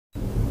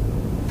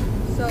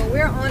So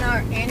we're on our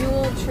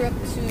annual trip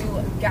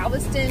to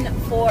Galveston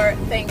for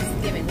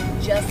Thanksgiving. We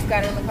just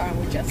got in the car and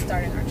we're just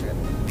starting our trip.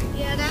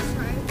 Yeah, that's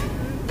right.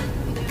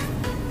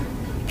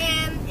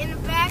 And in the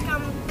back,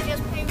 I'm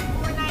just playing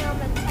Fortnite on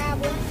the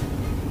tablet.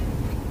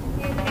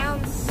 And now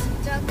I'm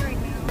stuck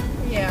right now.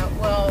 Yeah,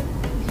 well,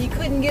 he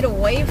couldn't get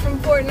away from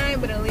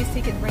Fortnite, but at least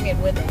he could bring it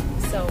with him.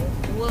 So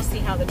we'll see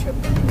how the trip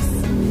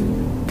goes.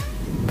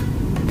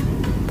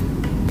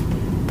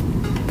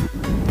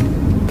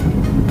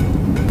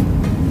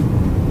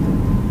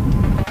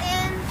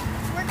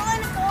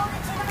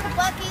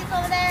 Buccees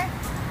over there.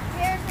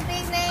 Here's the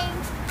big name.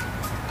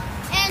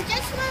 And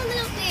just one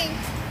little thing.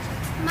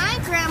 My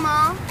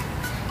grandma,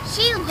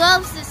 she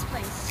loves this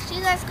place.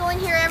 She likes going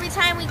here every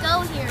time we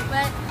go here,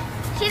 but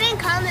she didn't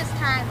come this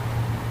time.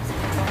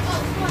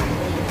 Oh, come on.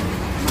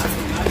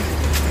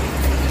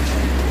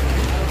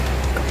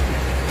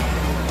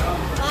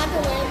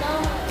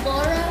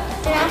 Laura,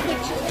 and I'll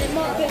picture them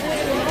up.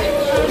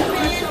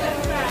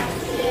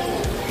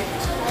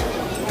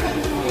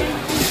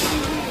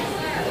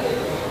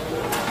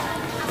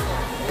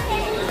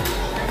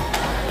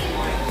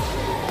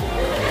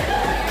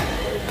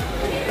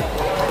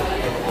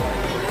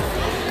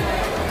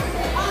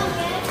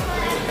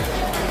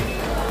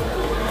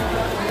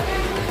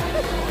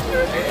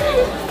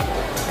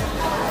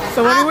 So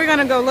what are we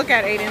gonna go look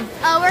at, Aiden?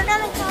 We're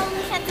gonna go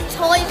look at the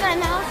toys right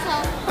now.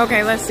 So.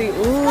 Okay, let's see.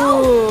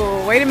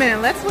 Ooh, wait a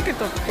minute. Let's look at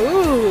the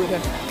food.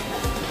 It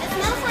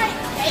smells like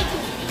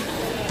bacon.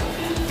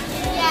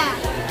 Yeah.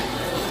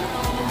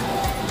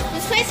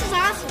 This place is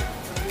awesome.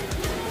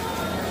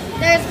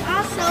 There's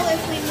also,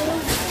 if we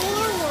move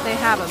forward, they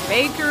have a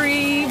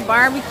bakery,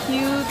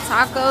 barbecue,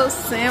 tacos,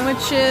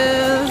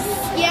 sandwiches.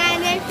 Yeah,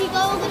 and then if you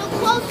go a little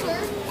closer,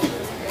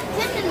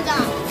 Dippin'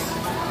 Dots.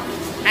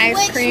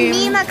 Ice cream. Which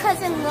me and my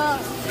cousin love.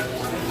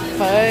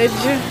 Fudge.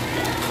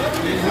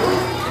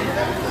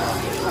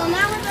 So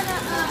now we're gonna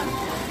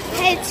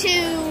head to.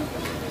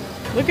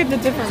 Look at the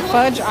different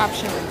fudge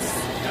options.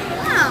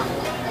 Wow.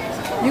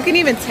 You can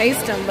even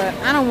taste them, but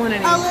I don't want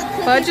any. Oh,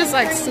 look, fudge is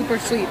like super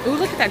sweet. Ooh,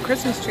 look at that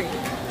Christmas tree.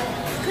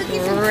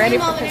 Cookies and ready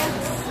cream for over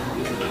Christmas.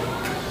 there.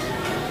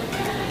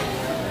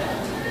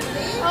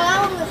 Oh, that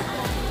one was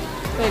cool.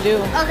 They do.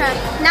 Okay,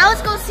 now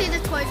let's go see the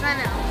toys right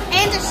now.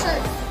 And the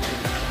shirts.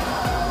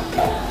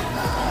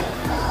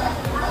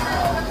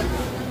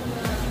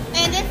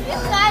 And if you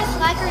guys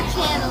like our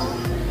channel,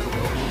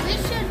 we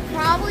should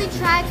probably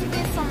try to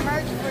get some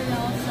merch for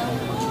y'all. So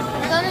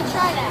we're gonna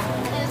try that.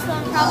 And it's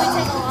gonna probably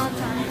take a long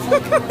time.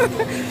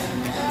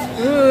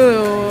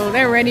 Ooh,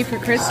 they're ready for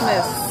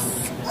Christmas.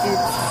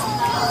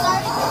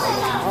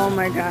 Oh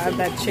my God,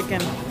 that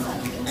chicken.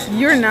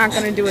 You're not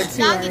gonna do it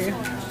too, are you?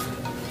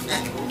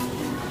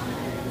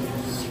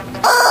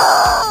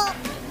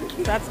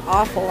 That's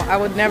awful. I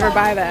would never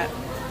buy that.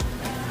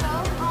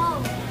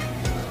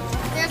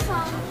 There's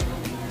some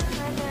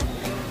right there.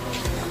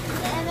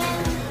 And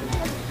then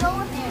let's go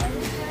in there.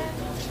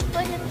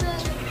 Look at the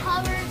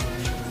covers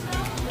and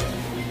stuff.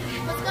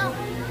 Let's go.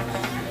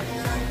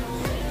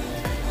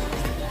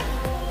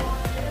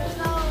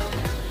 So,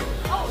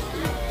 oh,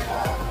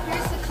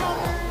 here's the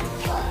cover.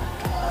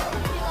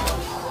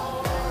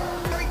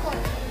 Very cool.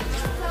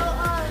 So,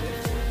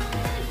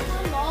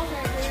 some balls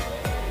right there.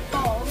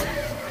 Balls.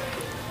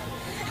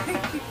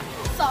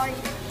 Sorry.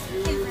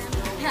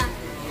 Yeah.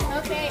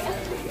 Okay.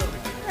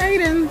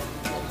 Aiden.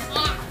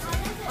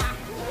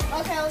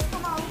 Okay, let's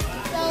come on.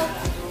 So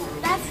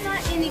that's not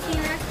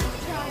anything. That's just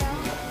try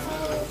out. So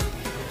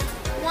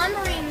one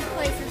marine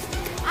places.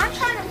 I'm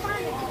trying to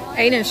find it.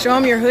 Aiden, show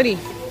him your hoodie.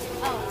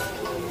 Oh.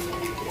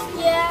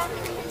 Yeah.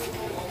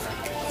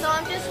 So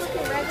I'm just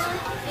looking regular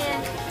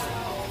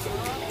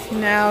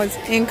and Now it's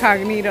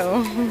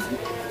incognito.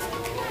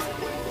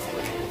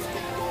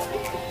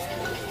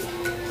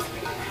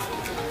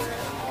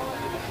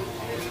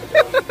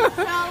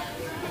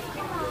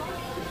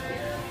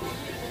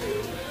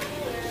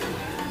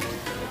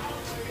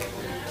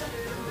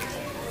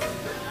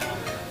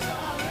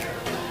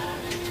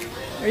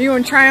 Are you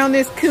gonna try on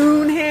this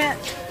coon hat?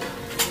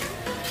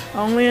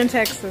 Only in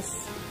Texas.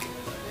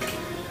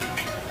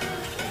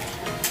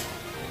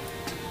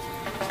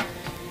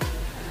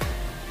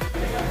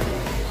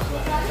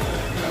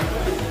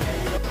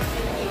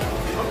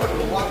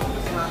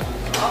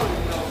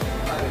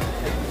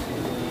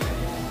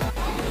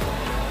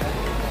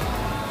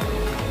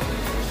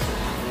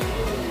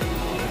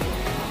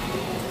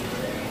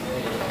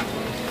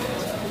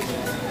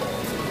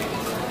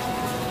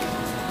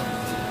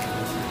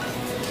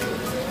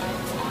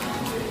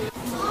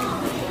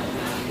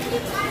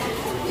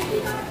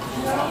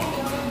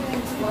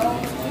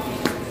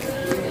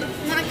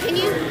 Mom, can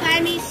you buy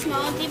me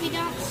small Dippy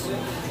Dots?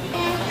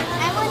 And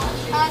I want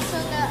also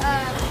the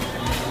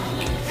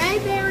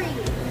raspberry.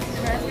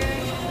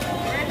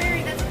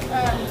 Raspberry, that's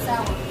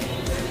sour.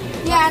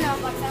 Yeah, I know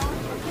about sour.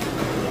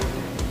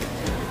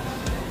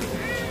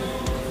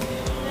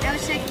 I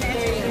was checking that.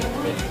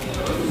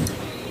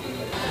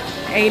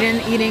 Aiden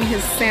eating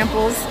his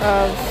samples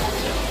of.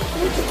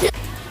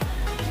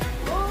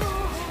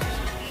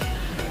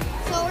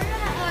 So we're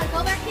gonna go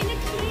back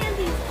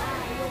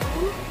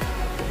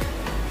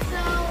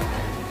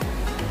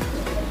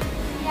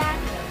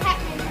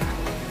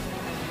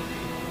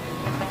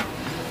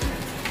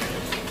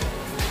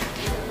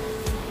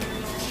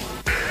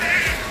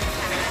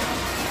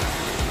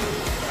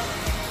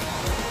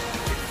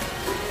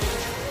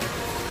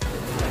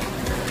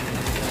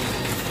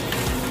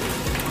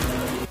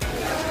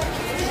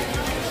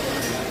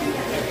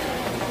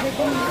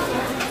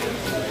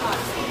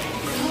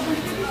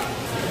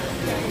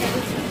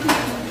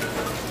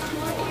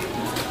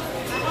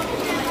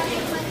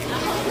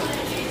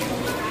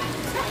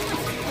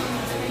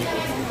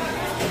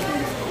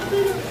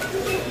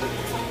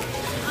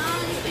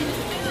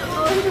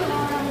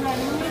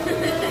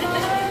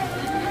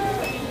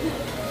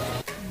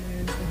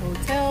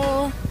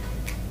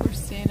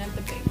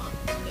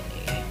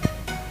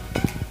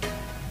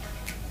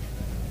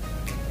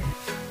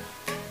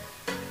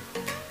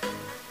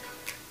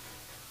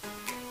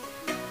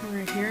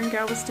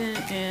Galveston,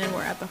 and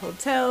we're at the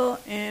hotel,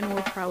 and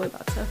we're probably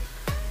about to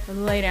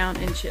lay down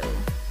and chill.